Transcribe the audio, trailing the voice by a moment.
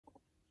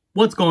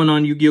What's going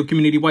on, Yu-Gi-Oh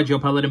community?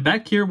 YGO Pilot, and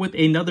back here with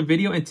another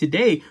video. And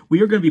today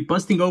we are going to be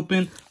busting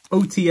open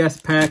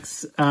OTS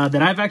packs that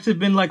I've actually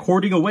been like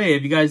hoarding away.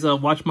 If you guys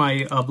watch my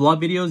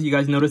vlog videos, you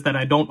guys notice that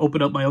I don't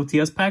open up my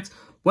OTS packs.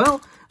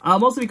 Well,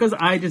 mostly because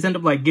I just end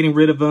up like getting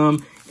rid of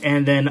them,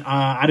 and then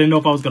I didn't know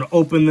if I was going to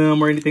open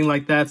them or anything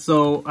like that.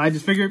 So I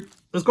just figured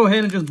let's go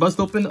ahead and just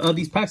bust open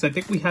these packs. I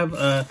think we have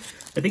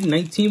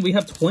 19. We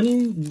have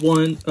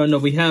 21. No,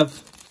 we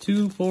have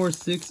 2, 4,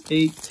 6,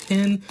 8,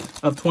 10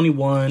 of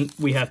 21.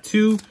 We have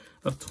 2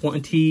 of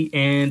 20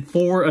 and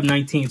 4 of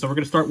 19. So we're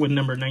going to start with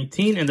number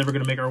 19, and then we're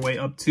going to make our way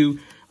up to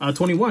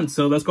 21.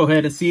 So let's go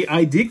ahead and see.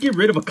 I did get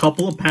rid of a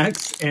couple of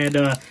packs, and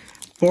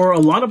for a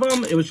lot of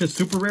them, it was just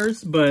super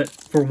rares. But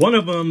for one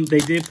of them, they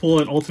did pull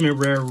an ultimate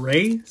rare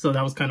Ray. So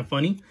that was kind of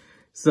funny.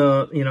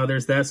 So, you know,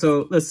 there's that.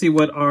 So let's see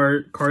what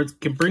our cards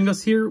can bring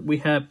us here. We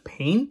have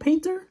Pain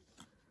Painter.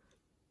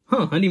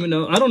 Huh, I didn't even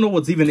know. I don't know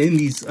what's even in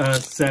these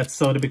sets,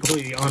 so to be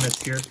completely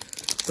honest here.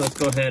 So let's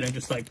go ahead and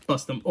just like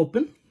bust them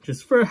open.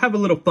 Just for have a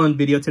little fun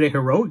video today.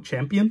 Heroic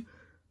Champion.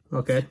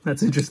 Okay,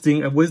 that's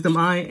interesting. A Wisdom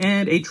Eye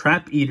and a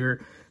Trap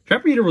Eater.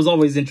 Trap Eater was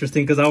always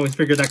interesting because I always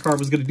figured that card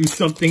was going to do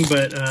something,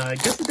 but I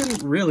guess it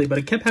didn't really. But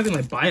it kept having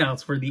like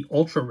buyouts for the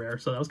ultra rare,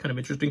 so that was kind of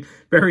interesting.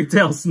 Fairy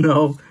Tail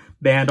Snow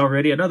banned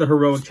already. Another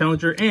Heroic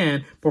Challenger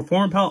and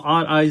Perform Pal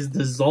Odd Eyes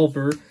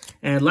Dissolver.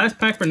 And last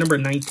pack for number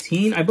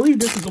 19. I believe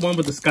this is the one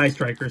with the Sky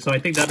Striker, so I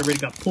think that already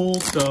got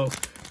pulled. So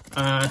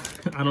I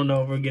don't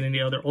know if we're getting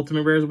any other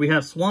ultimate rares. We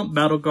have Swamp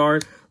Battle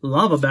Guard,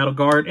 Lava Battle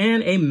Guard,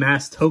 and a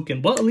Mass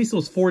Token. Well, at least it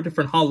was 4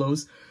 different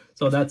holos,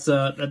 so that's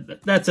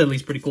at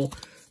least pretty cool.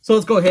 So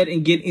let's go ahead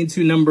and get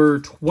into number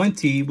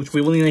 20, which we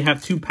only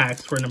have 2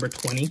 packs for number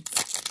 20.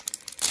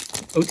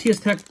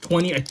 OTS Pack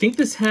 20. I think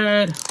this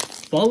had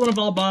Fallen of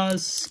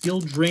Albaz,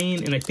 Skill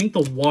Drain, and I think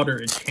the Water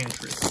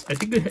Enchantress. I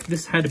think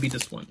this had to be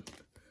this one.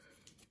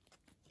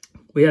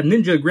 We have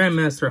Ninja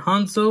Grandmaster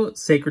Hanzo,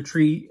 Sacred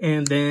Tree,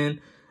 and then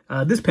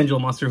this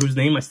Pendulum Monster, whose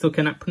name I still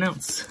cannot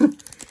pronounce.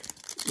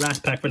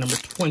 Last pack for number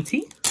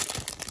 20.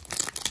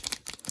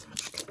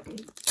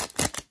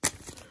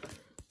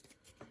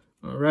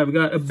 All right, we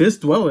got Abyss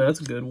Dweller. That's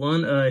a good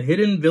one.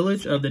 Hidden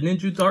Village of the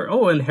Ninja Dart.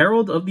 Oh, and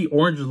Herald of the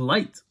Orange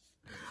Light.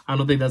 I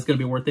don't think that's going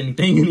to be worth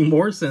anything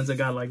anymore since it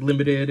got like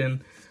limited,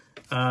 and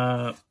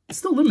it's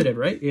still limited,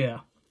 right?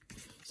 Yeah.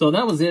 So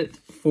that was it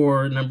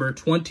for number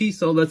 20.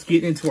 So let's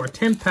get into our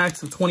 10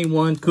 packs of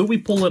 21. Could we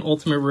pull an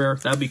ultimate rare?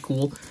 That'd be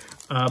cool.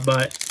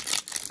 But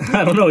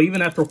I don't know.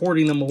 Even after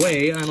hoarding them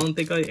away, I don't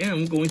think I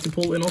am going to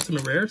pull an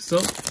ultimate rare. So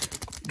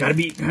gotta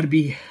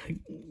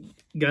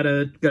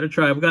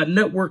try. We got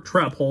Network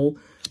Trap Hole,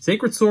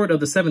 Sacred Sword of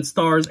the 7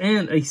 Stars,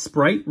 and a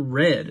Sprite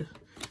Red.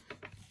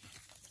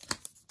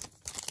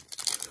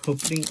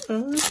 Opening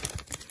up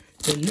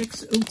the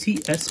next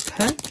OTS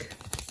pack.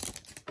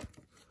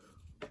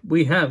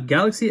 We have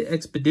Galaxy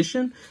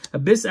Expedition,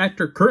 Abyss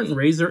Actor Curtain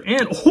Raiser,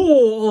 and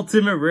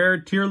ultimate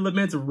rare Tier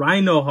Limits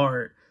Rhino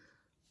Heart.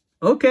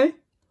 Okay,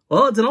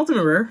 well, it's an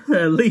ultimate rare,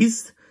 at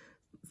least.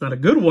 It's not a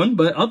good one,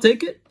 but I'll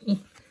take it.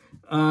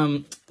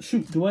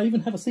 Shoot, do I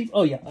even have a sleeve?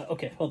 Oh, yeah,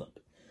 okay, hold up.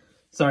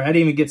 Sorry, I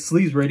didn't even get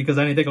sleeves ready because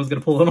I didn't think I was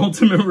going to pull an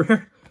ultimate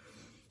rare.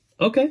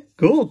 Okay,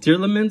 cool. Tier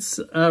Limits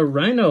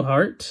Rhino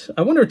Heart.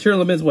 I wonder if Tier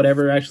Limits would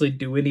ever actually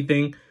do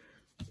anything.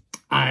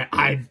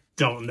 I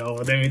don't know.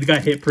 I mean, they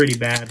got hit pretty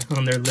bad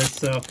on their list,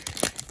 so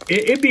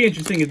it'd be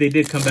interesting if they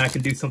did come back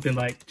and do something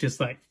like just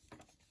like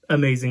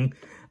amazing.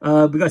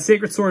 We got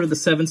Sacred Sword of the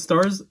 7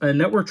 Stars, a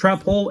Network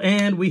Trap Hole,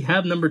 and we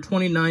have number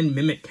 29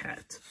 Mimic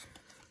Cat.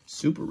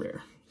 Super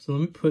rare. So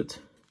let me put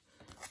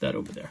that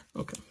over there.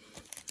 Okay.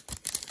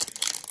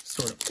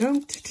 Sort of.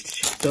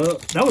 So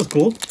that was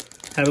cool.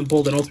 Haven't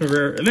pulled an ultimate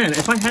rare. Man,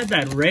 if I had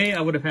that Ray,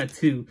 I would have had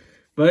 2.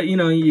 But, you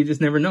know, you just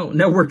never know.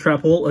 Network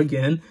Trap Hole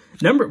again.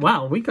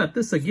 Wow, we got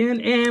this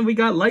again. And we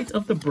got Light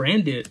of the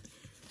Branded.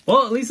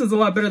 Well, at least it's a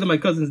lot better than my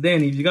cousin's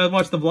Danny. If you guys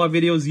watch the vlog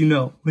videos, you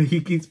know.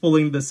 He keeps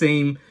pulling the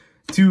same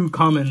 2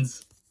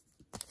 commons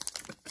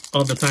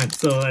all the time.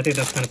 So I think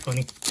that's kind of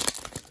funny.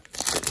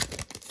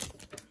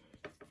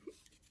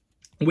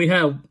 We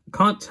have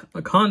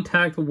a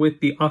Contact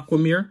with the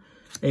Aquamere,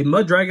 a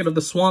Mud Dragon of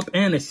the Swamp,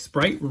 and a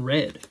Sprite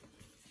Red.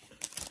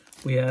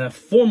 We have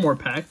 4 more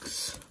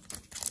packs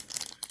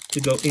to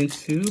go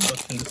into.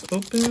 Busting this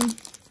open.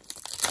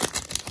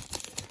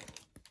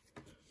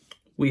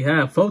 We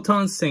have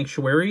Photon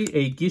Sanctuary,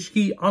 a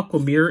Gishki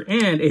Aquamere,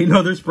 and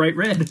another Sprite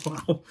Red.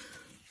 Wow.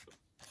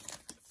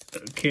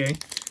 Okay.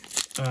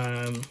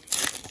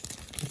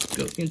 Let's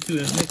go into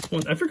the next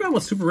one. I forgot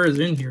what super rare is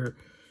in here.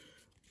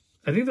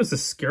 I think there's a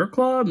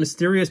Scareclaw,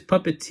 Mysterious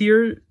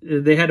Puppeteer.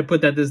 They had to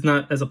put that this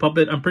not as a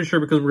puppet. I'm pretty sure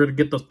because we're going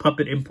to get those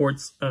puppet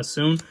imports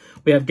soon.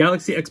 We have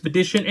Galaxy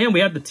Expedition, and we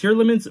have the Tier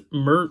Limits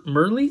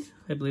Merly.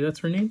 I believe that's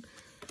her name.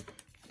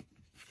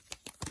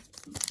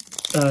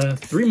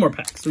 3 more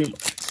packs. 3 more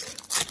packs.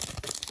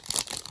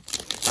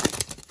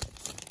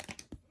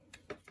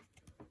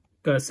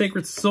 Got a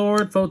Sacred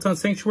Sword, Photon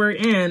Sanctuary,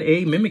 and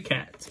a Mimic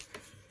Cat.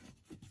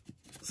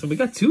 So we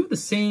got 2 of the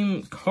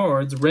same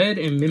cards, Red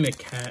and Mimic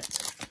Cat.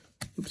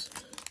 Oops.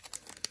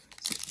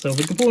 So if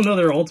we can pull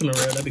another ultimate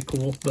rare, that'd be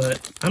cool.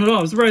 But I don't know.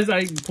 I'm surprised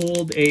I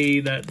pulled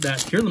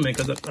that tier limit,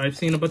 because I've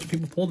seen a bunch of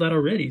people pull that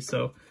already.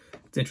 So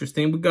it's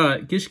interesting. We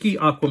got Gishki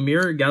Aqua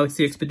Mirror,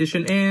 Galaxy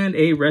Expedition, and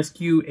a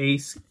Rescue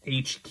Ace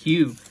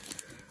HQ.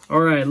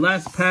 All right,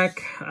 last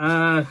pack.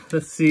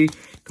 Let's see.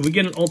 Can we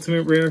get an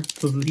ultimate rare,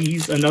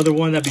 please? Another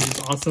one. That'd be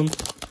just awesome.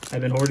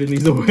 I've been hoarding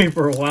these away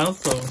for a while,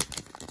 so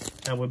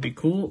that would be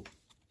cool.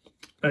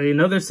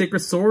 Another Sacred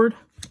Sword,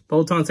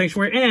 Photon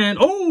Sanctuary, and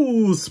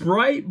oh,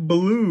 Sprite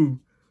Blue.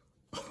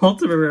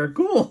 Ultimate rare,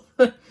 cool.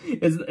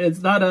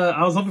 It's not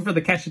I was hoping for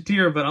the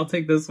Cashier, but I'll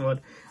take this one.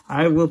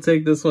 I will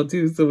take this one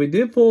too. So we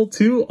did pull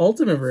 2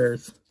 ultimate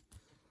rares.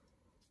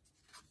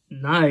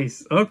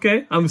 Nice.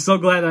 Okay, I'm so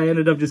glad I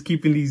ended up just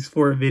keeping these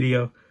for a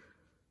video.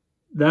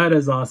 That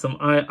is awesome.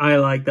 I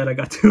like that I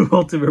got 2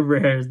 ultimate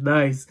rares.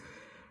 Nice.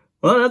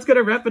 Well, that's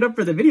gonna wrap it up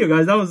for the video,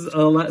 guys. That was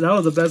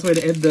the best way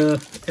to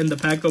end the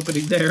pack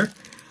opening there.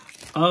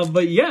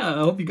 But yeah, I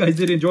hope you guys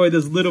did enjoy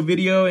this little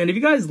video. And if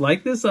you guys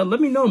like this,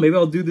 let me know. Maybe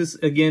I'll do this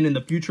again in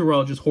the future, where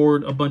I'll just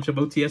hoard a bunch of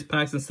OTS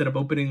packs instead of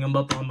opening them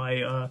up on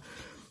my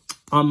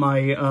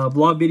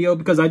vlog video,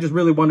 because I just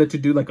really wanted to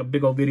do like a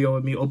big old video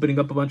of me opening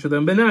up a bunch of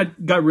them. But then I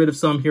got rid of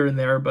some here and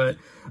there. But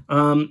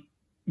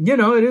you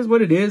know, it is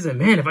what it is. And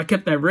man, if I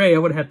kept that Ray, I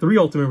would have had 3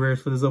 ultimate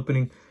rares for this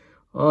opening.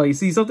 Oh, you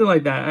see, something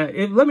like that.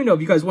 Let me know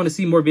if you guys want to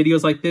see more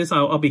videos like this.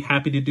 I'll be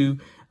happy to do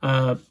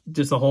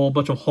just a whole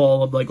bunch of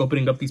haul of like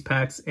opening up these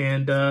packs,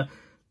 and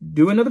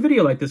do another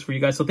video like this for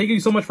you guys. So thank you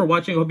so much for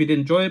watching. I hope you did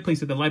enjoy it.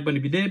 Please hit the like button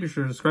if you did. Be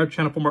sure to subscribe to the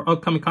channel for more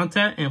upcoming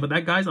content. And with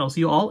that, guys, I'll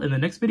see you all in the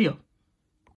next video.